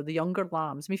progresses, the younger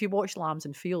lambs, if you watch lambs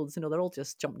in fields, they're all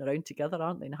just jumping around together,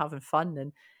 aren't they, and having fun.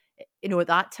 And, at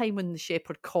that time when the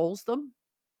shepherd calls them,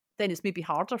 then it's maybe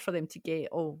harder for them to get,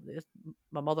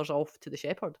 my mother's off to the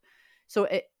shepherd. So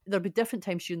there'll be different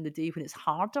times during the day when it's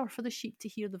harder for the sheep to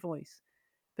hear the voice.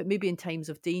 But maybe in times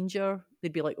of danger,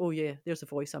 they'd be like, oh yeah, there's a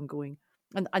voice, I'm going.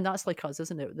 And that's like us,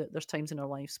 isn't it? There's times in our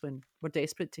lives when we're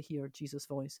desperate to hear Jesus'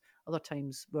 voice. Other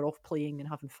times we're off playing and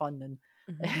having fun,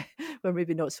 and we're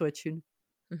maybe not so attuned.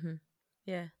 Mm-hmm.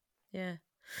 Yeah, yeah.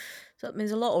 So it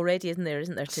means a lot already, isn't there?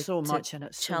 So much in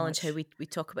it. Challenge how we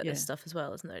talk about this stuff as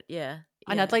well, isn't there? Yeah.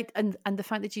 And I'd like, and the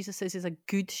fact that Jesus says he's a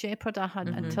good shepherd, I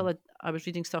hadn't until I was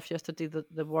reading stuff yesterday.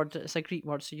 The word, it's a Greek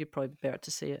word, so you'd probably be better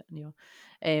to say it.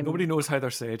 Nobody knows how they're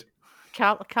said.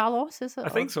 Kalos, is it? I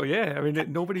think so. Yeah. I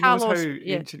mean, nobody knows how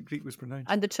ancient Greek was pronounced.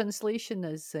 And the translation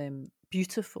is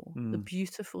beautiful, the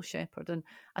beautiful shepherd. And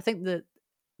I think the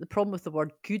problem with the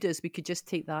word good is we could just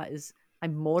take that as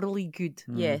I'm morally good.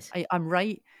 Yes, I'm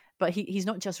right. But he's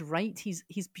not just right.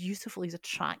 He's beautiful. He's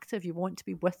attractive. You want to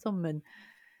be with him, and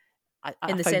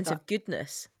in the sense of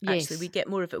goodness. Yes. Actually, we get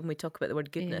more of it when we talk about the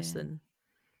word goodness than.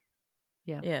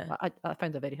 Yeah. I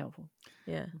found that very helpful.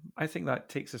 Yeah, I think that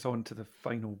takes us on to the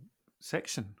final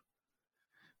section,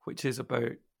 which is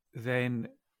about then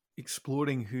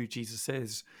exploring who Jesus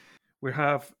is. We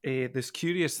have this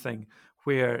curious thing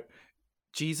where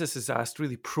Jesus is asked,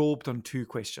 really probed on two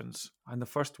questions, and the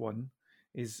first one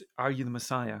is, are you the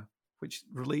Messiah? Which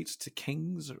relates to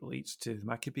kings, it relates to the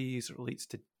Maccabees, it relates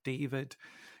to David.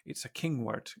 It's a king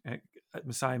word.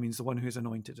 Messiah means the one who is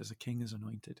anointed, as a king is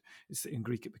anointed. In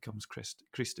Greek, it becomes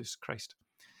Christus, Christ.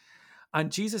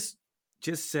 And Jesus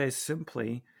just says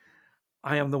simply,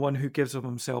 I am the one who gives of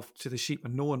himself to the sheep,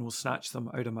 and no one will snatch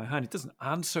them out of my hand. He doesn't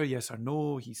answer yes or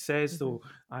no. He says, though,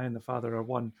 I and the Father are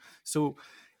one. So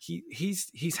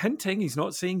he's hinting. He's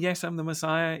not saying, yes, I'm the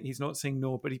Messiah. He's not saying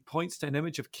no, but he points to an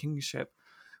image of kingship,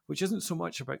 which isn't so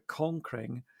much about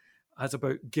conquering as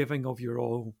about giving of your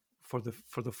all for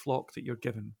the flock that you're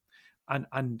given,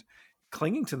 and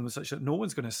clinging to them such that no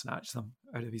one's going to snatch them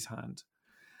out of his hand.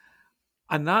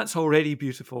 And that's already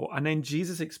beautiful. And then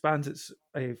Jesus expands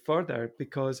it further,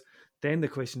 because then the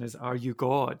question is, are you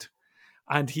God?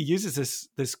 And he uses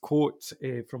this quote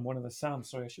from one of the Psalms.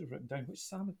 Sorry, I should have written down.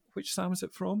 Which Psalm is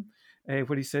it from? Where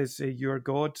he says, you are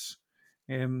God.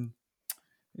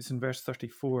 It's in verse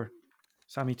 34.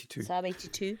 Psalm 82. Psalm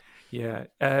 82. Yeah,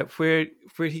 where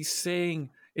he's saying,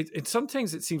 it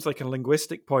sometimes it seems like a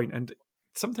linguistic point, and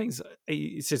sometimes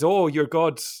he says, oh, you're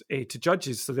God to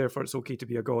judges, so therefore it's okay to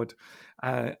be a God.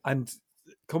 And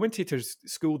commentators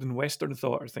schooled in Western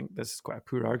thought think this is quite a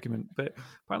poor argument, but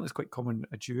apparently it's quite common,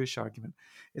 a Jewish argument.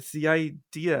 It's the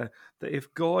idea that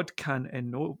if God can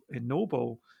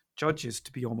ennoble judges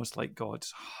to be almost like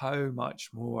gods, how much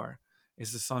more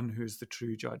is the Son, who is the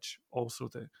true judge, also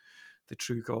the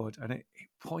true God? And it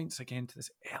points again to this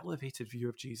elevated view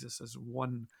of Jesus as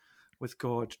one with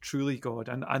God, truly God.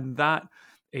 And that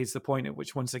is the point at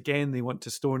which, once again, they want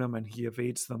to stone him and he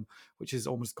evades them, which is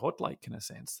almost godlike in a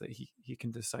sense, that he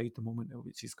can decide the moment at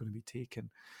which he's going to be taken.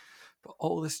 But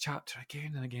all this chapter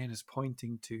again and again is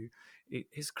pointing to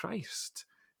is Christ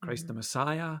the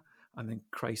Messiah, and then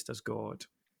Christ as God.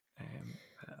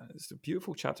 It's a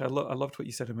beautiful chapter. I loved what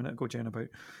you said a minute ago, Jen, about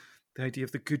the idea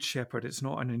of the Good Shepherd. It's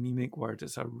not an anemic word;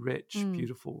 it's a rich,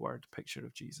 beautiful word, picture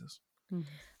of Jesus.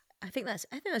 I think that's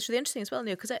really interesting as well,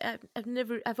 Neil, because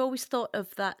I've always thought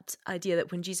of that idea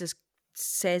that when Jesus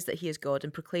says that he is God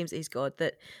and proclaims that he's God,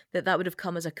 that would have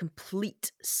come as a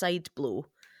complete side blow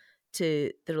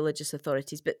to the religious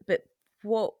authorities. But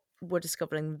what we're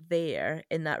discovering there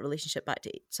in that relationship back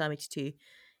to Psalm 82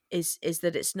 is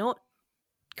that it's not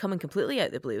coming completely out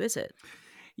of the blue, is it?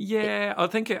 Yeah, I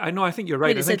think you're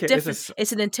right. I think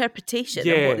it's an interpretation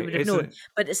of what they would have known,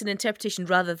 but it's an interpretation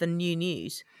rather than new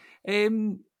news.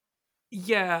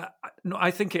 Yeah, no,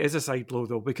 I think it is a side blow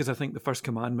though, because I think the first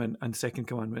commandment and second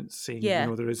commandment saying,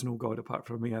 there is no God apart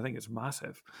from me, I think it's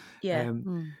massive. Yeah.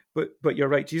 But you're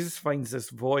right. Jesus finds this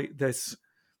void, this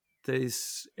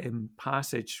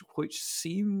passage which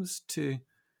seems to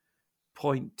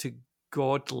point to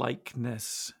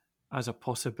godlikeness as a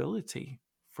possibility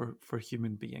for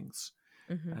human beings.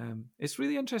 It's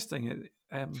really interesting.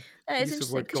 It's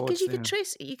interesting because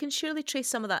you can surely trace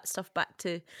some of that stuff back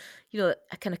to, a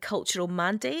kind of cultural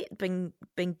mandate, being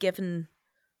given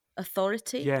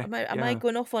authority. Yeah, am I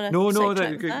going off on a no?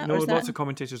 That, lots of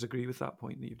commentators agree with that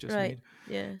point that you've just made.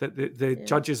 Yeah, that the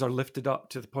judges are lifted up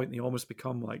to the point they almost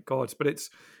become like gods. But it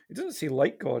doesn't say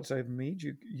like gods. I've made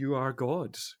you. You are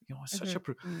gods. It's such a.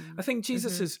 I think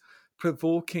Jesus is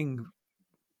provoking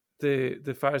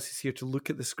the Pharisees here to look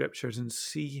at the scriptures and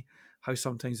see how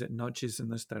sometimes it nudges in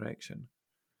this direction.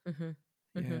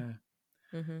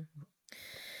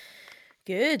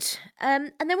 Good.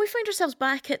 And then we find ourselves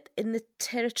back in the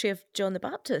territory of John the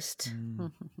Baptist.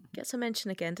 Gets a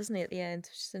mention again, doesn't he, at the end,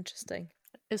 which is interesting.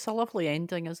 It's a lovely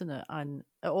ending, isn't it? And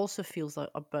it also feels like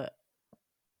a bit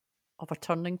of a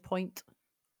turning point.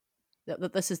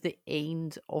 That this is the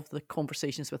end of the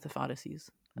conversations with the Pharisees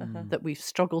that we've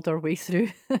struggled our way through.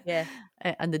 Yeah.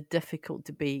 And the difficult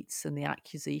debates and the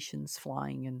accusations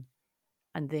flying.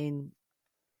 And then,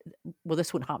 well,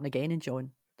 this won't happen again in John,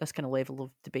 this kind of level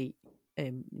of debate.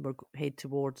 We'll head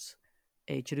towards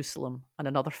Jerusalem and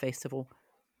another festival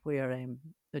where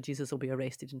Jesus will be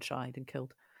arrested and tried and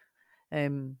killed.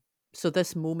 So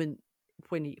this moment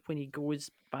when he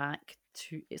goes back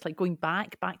to, it's like going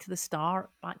back to the start,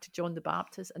 back to John the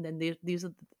Baptist, and then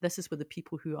this is where the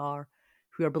people who are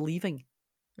believing.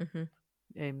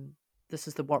 This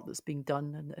is the work that's being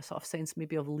done, and a sort of sense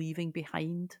maybe of leaving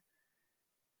behind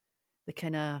the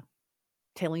kind of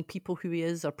telling people who he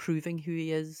is or proving who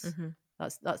he is.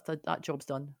 That job's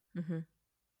done.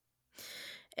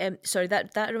 Sorry,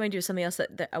 that reminded me of something else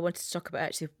that I wanted to talk about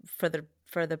actually further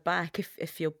back,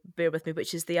 if you'll bear with me,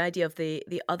 which is the idea of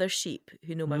the other sheep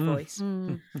who know my voice.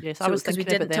 Yes, so, I was because we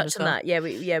didn't touch on that.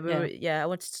 I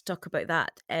wanted to talk about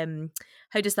that.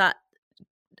 How does that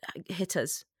hit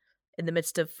us in the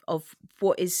midst of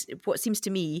what seems to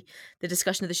me the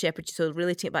discussion of the shepherd? So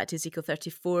relating it back to Ezekiel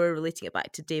 34, relating it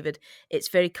back to David, it's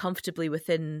very comfortably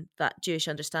within that Jewish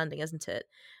understanding, isn't it?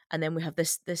 And then we have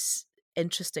this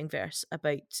interesting verse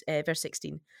about verse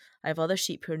 16. I have other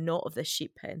sheep who are not of this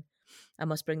sheep pen. I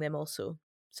must bring them also.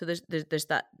 So there's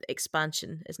that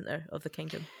expansion, isn't there, of the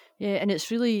kingdom? Yeah, and it's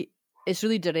really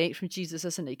direct from Jesus,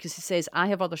 isn't it? Because he says, I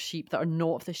have other sheep that are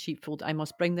not of the sheepfold. I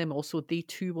must bring them also. They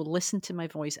too will listen to my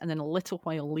voice. And then a little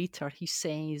while later, he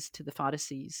says to the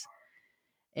Pharisees,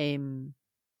 you're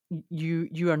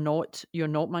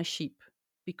not my sheep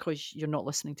because you're not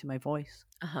listening to my voice.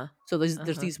 So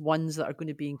there's these ones that are going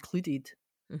to be included.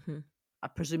 I'm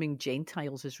presuming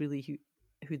Gentiles is really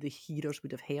who the hearers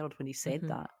would have heard when he said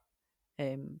that.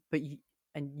 But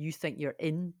you think you're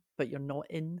in, but you're not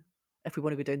in. If we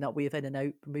want to go down that way of in and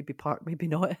out, maybe part, maybe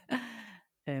not.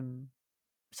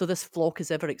 So this flock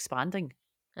is ever expanding.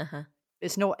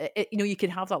 It's not, you can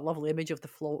have that lovely image of the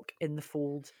flock in the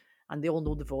fold, and they all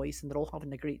know the voice, and they're all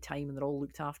having a great time, and they're all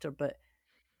looked after. But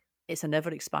it's an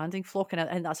ever expanding flock, and I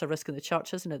think that's a risk in the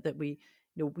church, isn't it? That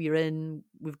we're in,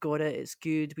 we've got it, it's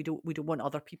good. We don't want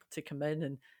other people to come in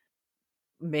and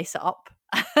mess it up,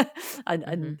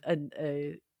 and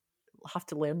have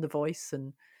to learn the voice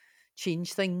and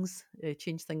change things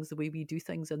the way we do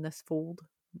things in this fold.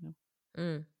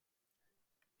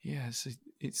 Yes,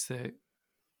 it's the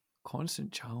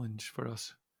constant challenge for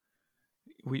us.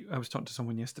 I was talking to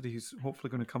someone yesterday who's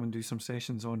hopefully going to come and do some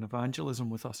sessions on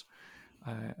evangelism with us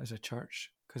as a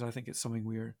church, because I think it's something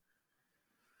we're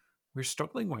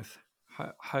struggling with.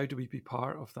 How do we be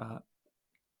part of that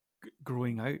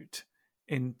growing out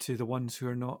into the ones who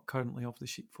are not currently of the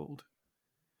sheepfold?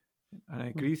 And I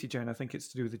agree with you, Jen. I think it's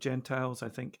to do with the Gentiles. I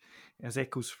think as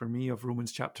echoes for me of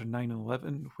Romans chapter 9 and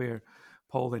 11, where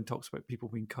Paul then talks about people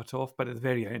being cut off. But at the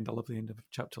very end, I love the end of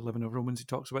chapter 11 of Romans, he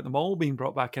talks about them all being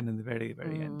brought back in the very,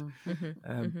 very end.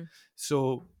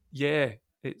 So, yeah,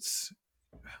 I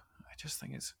just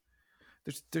think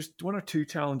there's one or two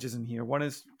challenges in here. One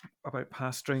is about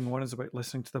pastoring, one is about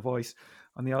listening to the voice,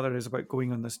 and the other is about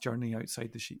going on this journey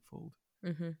outside the sheepfold.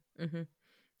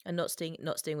 And not staying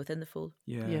within the fold.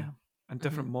 Yeah. And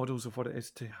different models of what it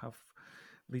is to have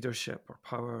leadership or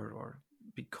power or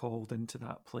be called into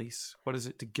that place. What is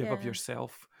it to give of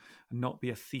yourself and not be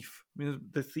a thief? I mean,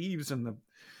 the thieves and the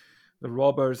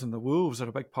robbers and the wolves are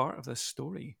a big part of this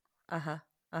story.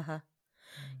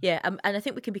 Yeah, and I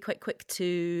think we can be quite quick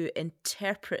to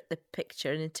interpret the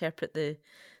picture and interpret the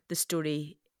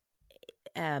story,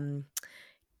 I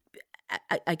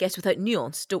guess, without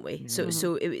nuance, don't we? So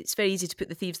it's very easy to put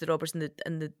the thieves, the robbers,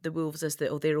 and the wolves as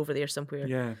they're over there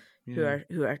somewhere, who are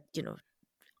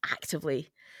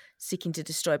actively seeking to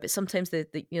destroy. But sometimes the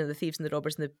thieves and the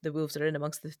robbers and the wolves are in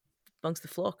amongst the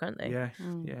flock, aren't they? Yeah.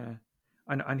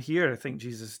 And here I think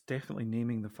Jesus is definitely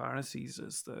naming the Pharisees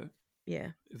as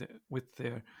with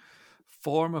their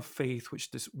form of faith which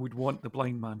would want the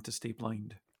blind man to stay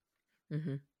blind.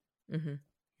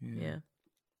 Yeah.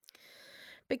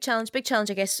 Big challenge,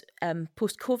 I guess,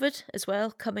 post-COVID as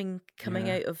well, coming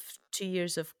out of 2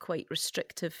 years of quite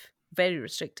very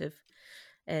restrictive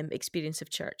experience of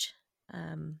church.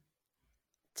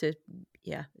 It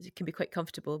can be quite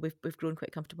comfortable. We've grown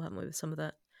quite comfortable, haven't we, with some of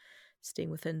that staying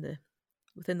within the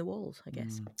walls, I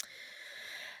guess.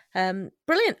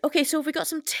 Brilliant. Okay, so have we got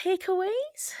some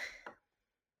takeaways?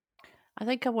 I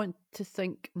think I want to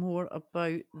think more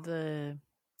about the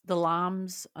the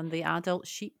lambs and the adult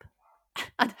sheep,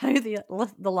 and how the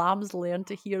lambs learn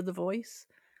to hear the voice,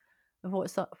 and what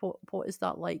is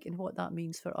that like, and what that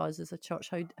means for us as a church.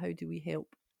 How do we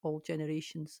help all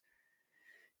generations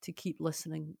to keep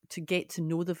listening, to get to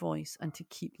know the voice, and to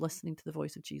keep listening to the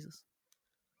voice of Jesus?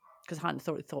 Because I hadn't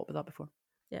thought about that before.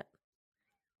 Yeah,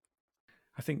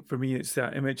 I think for me it's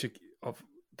that image of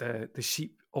the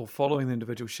sheep all following the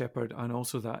individual shepherd, and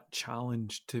also that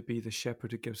challenge to be the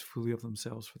shepherd who gives fully of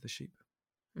themselves for the sheep.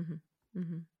 Mm-hmm.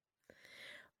 Mm-hmm.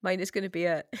 Mine is going to be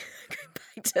going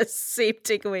back to the same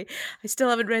takeaway. I still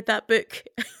haven't read that book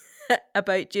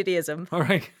about Judaism. All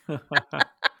right.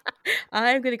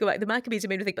 I'm going to go back. The Maccabees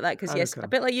made me think about that because, yes, a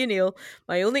bit like you, Neil,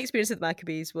 my only experience with the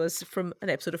Maccabees was from an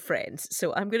episode of Friends.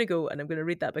 So I'm going to go and I'm going to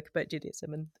read that book about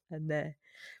Judaism and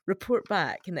report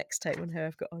back next time on how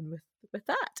I've got on with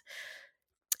that.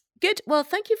 Good. Well,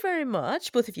 thank you very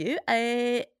much, both of you.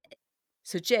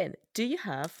 So, Jen, do you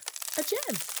have a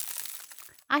gem?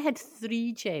 I had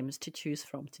 3 gems to choose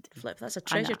from today. Flip, that's a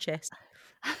treasure chest.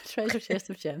 Treasure chest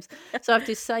of gems. So I've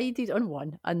decided on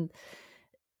one, and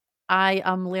I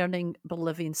am learning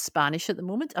Bolivian Spanish at the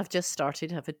moment. I've just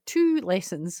started. I've had 2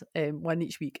 lessons, one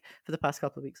each week for the past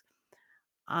couple of weeks.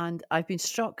 And I've been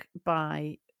struck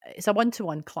by, it's a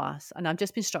 1-to-1 class, and I've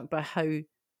just been struck by how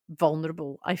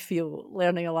vulnerable I feel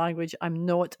learning a language. I'm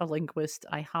not a linguist.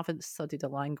 I haven't studied a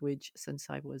language since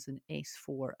I was in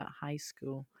S4 at high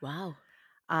school. Wow.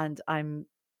 And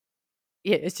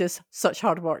it's just such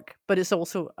hard work, but it's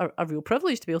also a real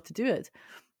privilege to be able to do it.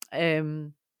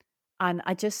 And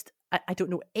I don't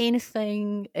know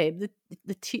anything. But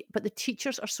the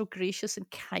teachers are so gracious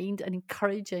and kind and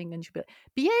encouraging, and she'll be like,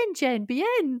 "Bien, Jen,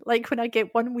 bien." Like when I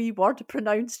get one wee word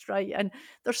pronounced right, and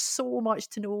there's so much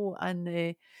to know, and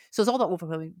so there's all that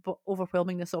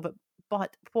overwhelmingness of it.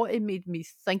 But what it made me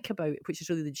think about, which is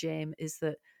really the gem, is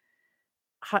that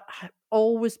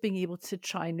always being able to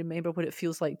try and remember what it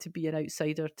feels like to be an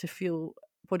outsider, to feel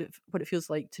what it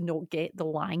feels like to not get the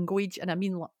language. And I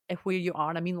mean where you are,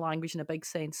 and I mean language in a big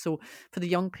sense. So for the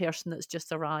young person that's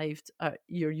just arrived at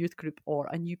your youth group, or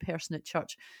a new person at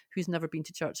church who's never been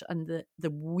to church, and the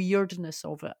weirdness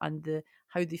of it, and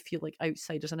how they feel like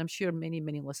outsiders. And I'm sure many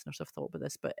listeners have thought about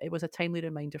this, but it was a timely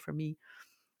reminder for me.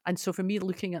 And so for me,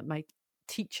 looking at my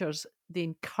teachers, they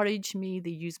encourage me,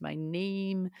 they use my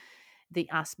name, they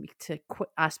ask me to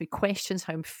ask me questions,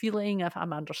 how I'm feeling, if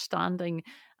I'm understanding,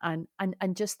 and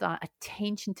just that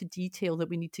attention to detail that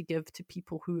we need to give to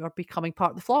people who are becoming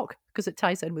part of the flock, because it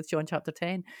ties in with John chapter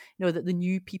 10. You know, that the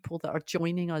new people that are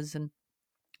joining us, and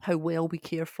how well we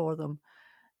care for them,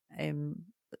 and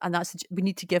we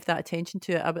need to give that attention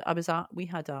to it. We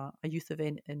had a youth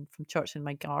event from church in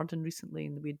my garden recently,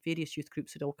 and we had various youth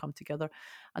groups who'd all come together,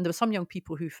 and there were some young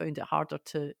people who found it harder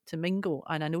to mingle.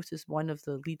 And I noticed one of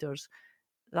the leaders,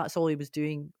 that's all he was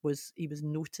doing, was he was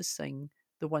noticing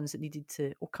the ones that needed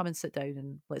to come and sit down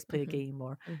and let's play a game,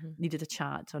 or needed a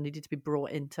chat, or needed to be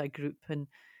brought into a group. And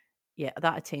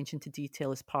that attention to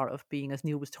detail is part of being, as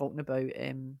Neil was talking about,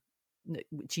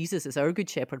 Jesus is our good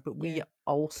shepherd, but we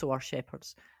also are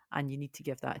shepherds, and you need to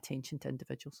give that attention to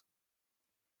individuals.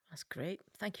 That's great.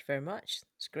 Thank you very much.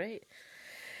 It's great.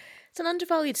 It's an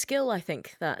undervalued skill, I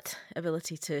think, that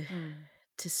ability to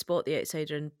spot the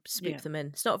outsider and swoop them in.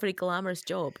 It's not a very glamorous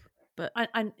job, but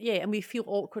and we feel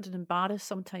awkward and embarrassed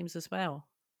sometimes as well.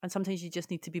 And sometimes you just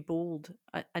need to be bold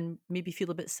and maybe feel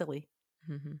a bit silly,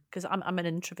 because I'm an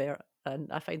introvert,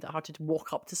 and I find it hard to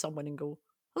walk up to someone and go,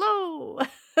 "Hello."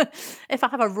 If I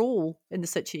have a role in the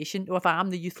situation, or if I am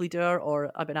the youth leader, or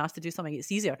I've been asked to do something,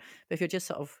 it's easier. But if you're just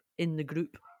sort of in the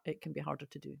group, it can be harder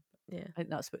to do. Yeah, I think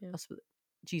that's what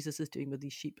Jesus is doing with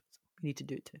these sheep. We need to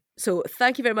do it too. So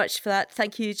thank you very much for that.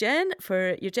 Thank you, Jen,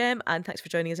 for your gem, and thanks for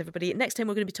joining us, everybody. Next time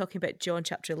we're going to be talking about John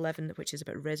chapter 11, which is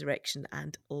about resurrection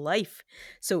and life.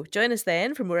 So join us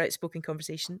then for more outspoken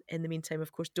conversation. In the meantime,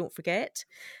 of course, don't forget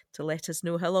to let us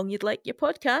know how long you'd like your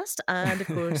podcast, and of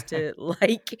course to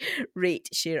like, rate,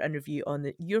 share and review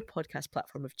on your podcast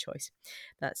platform of choice.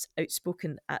 That's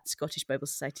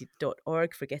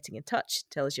outspoken@scottishbiblesociety.org for getting in touch.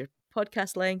 Tell us your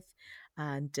podcast length,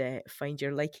 and find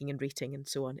your liking and rating and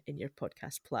so on in your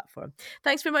podcast platform.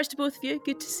 Thanks very much to both of you.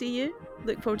 Good to see you.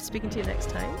 Look forward to speaking to you next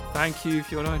time. Thank you,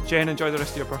 Fiona. Jen, enjoy the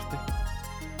rest of your birthday.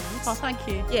 Oh, thank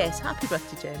you. Yes, happy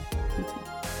birthday, Jen.